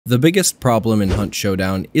The biggest problem in Hunt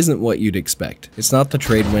Showdown isn't what you'd expect. It's not the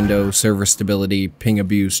trade window, server stability, ping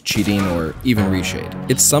abuse, cheating, or even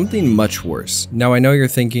ReShade. It's something much worse. Now I know you're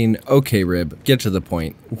thinking, okay Rib, get to the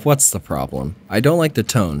point. What's the problem? I don't like the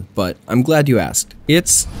tone, but I'm glad you asked.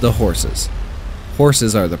 It's the horses.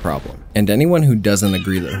 Horses are the problem. And anyone who doesn't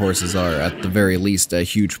agree that horses are, at the very least, a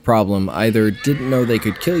huge problem either didn't know they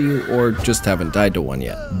could kill you or just haven't died to one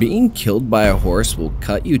yet. Being killed by a horse will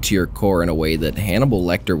cut you to your core in a way that Hannibal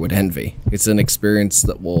Lecter would envy. It's an experience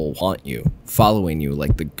that will haunt you, following you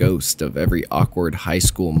like the ghost of every awkward high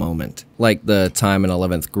school moment. Like the time in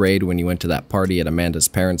 11th grade when you went to that party at Amanda's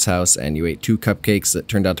parents' house and you ate 2 cupcakes that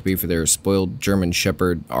turned out to be for their spoiled German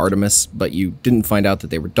Shepherd Artemis, but you didn't find out that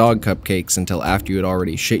they were dog cupcakes until after you had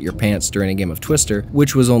already shit your pants during a game of Twister,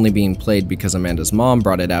 which was only being played because Amanda's mom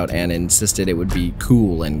brought it out and insisted it would be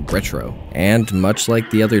cool and retro. And much like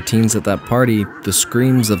the other teens at that party, the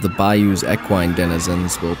screams of the bayou's equine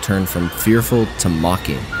denizens will turn from fearful to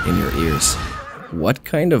mocking in your ears. What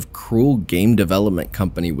kind of cruel game development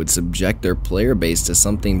company would subject their player base to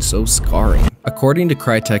something so scarring? According to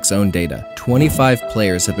Crytek's own data, 25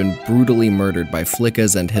 players have been brutally murdered by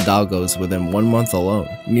Flickas and Hidalgos within 1 month alone.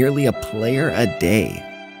 Nearly a player a day.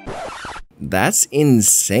 That's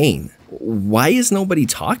insane. Why is nobody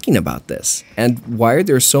talking about this? And why are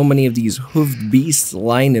there so many of these hoofed beasts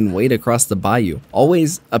lying in wait across the bayou,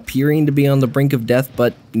 always appearing to be on the brink of death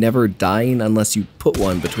but never dying unless you put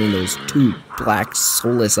one between those 2 black,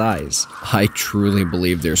 soulless eyes? I truly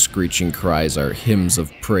believe their screeching cries are hymns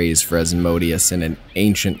of praise for Asmodeus in an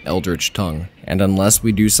ancient eldritch tongue. And unless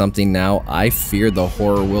we do something now, I fear the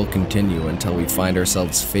horror will continue until we find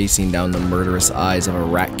ourselves facing down the murderous eyes of a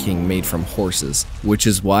rat king made from horses. Which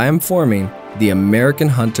is why I'm forming the American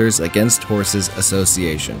Hunters Against Horses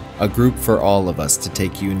Association, a group for all of us to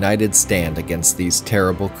take a united stand against these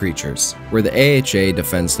terrible creatures. Where the A.H.A.H.A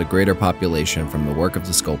defends the greater population from the work of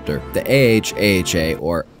the sculptor, the A.H.A.H.A,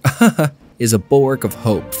 or is a bulwark of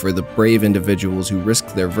hope for the brave individuals who risk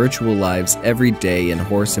their virtual lives every day in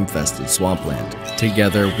horse-infested swampland.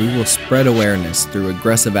 Together, we will spread awareness through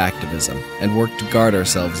aggressive activism and work to guard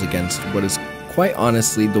ourselves against what is quite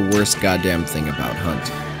honestly the worst goddamn thing about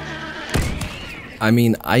Hunt. I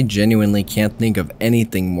mean, I genuinely can't think of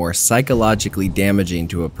anything more psychologically damaging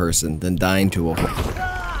to a person than dying to a horse.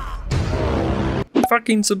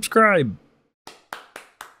 Fucking subscribe!